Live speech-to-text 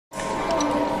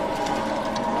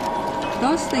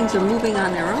Those things are moving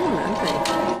on their own, aren't they?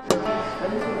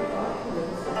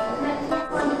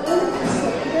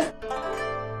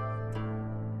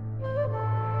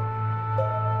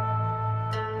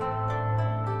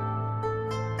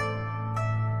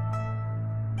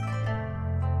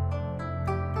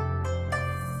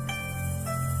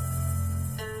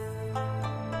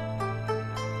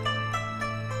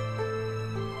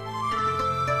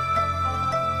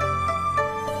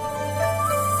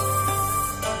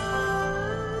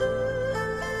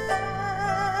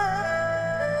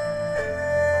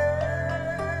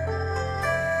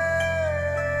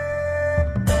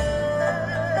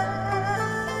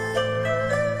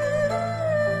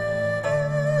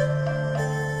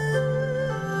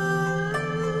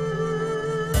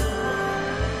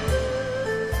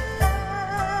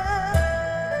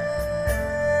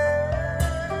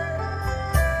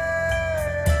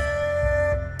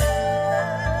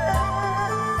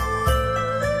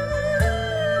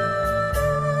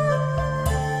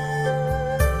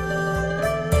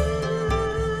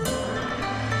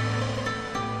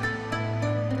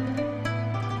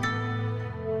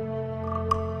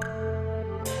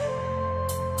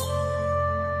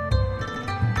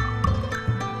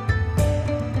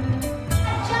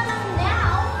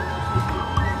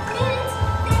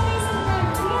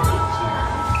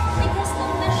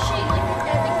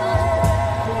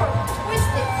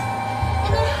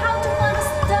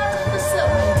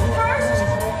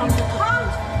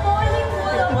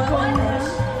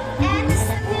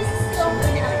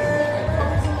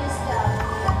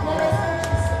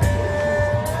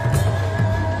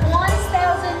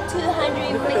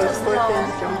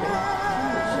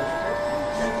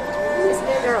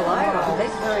 They're alive, aren't they?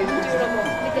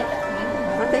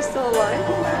 Aren't they still alive?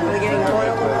 Are they getting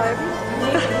boiled alive?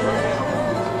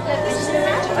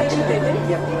 I think they did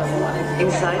get boiled alive.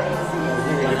 Inside?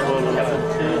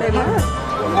 They must.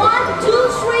 1, 2,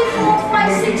 3, 4,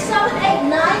 5, 6, 7, 8,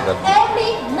 9.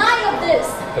 Every 9 of this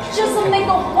just to make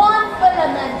a one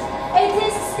filament. It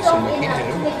is strong enough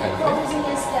to make the clothing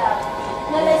and stuff.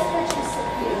 Now let's purchase it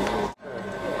here.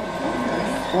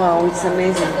 Wow, it's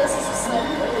amazing. This is a slip.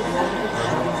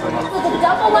 For the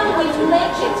double one, we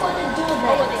make it for the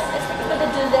duvet. For the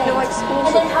duvet. They're like spools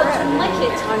and then of how bread. to make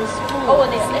it. On spools. Over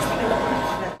this. Let's take a look.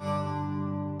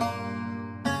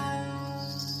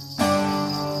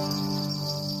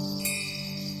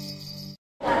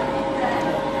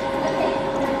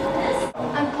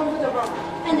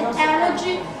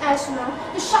 Asthma.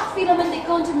 The shark filament they're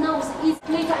going to know is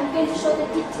later I'm going to show the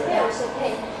details,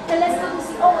 okay? Then let's go to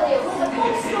see over there. With the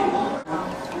poster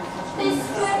they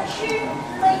stretch it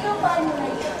layer by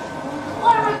layer.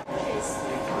 What are we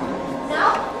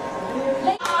now?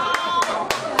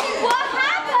 What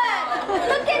happened?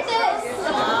 Look at this!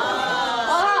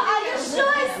 Are you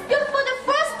sure it's good for the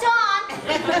first time?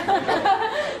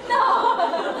 No!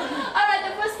 Alright,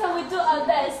 the first time we do our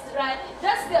best, right?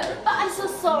 That's good. But I'm so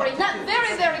sorry. Not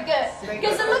very, very good.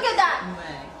 Because look at that.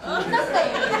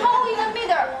 Nothing. The hole in the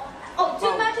middle. Oh,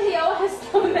 too much here.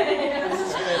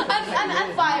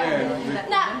 I'm fired.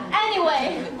 Now,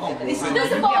 anyway, this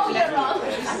is all year long.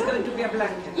 It's going to be a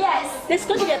blanket. Yes. This is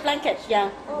going to be a blanket, yeah.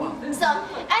 So,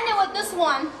 anyway, this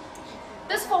one,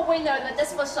 this for winter, but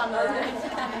this for summer.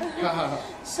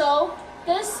 So,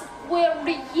 this will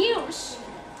reuse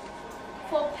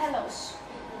for pillows.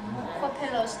 For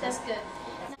pillows, that's good.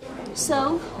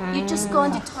 So, you're just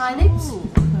going to tie it.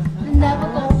 Never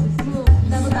go move.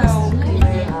 Never go sleep.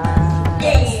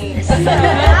 Yes.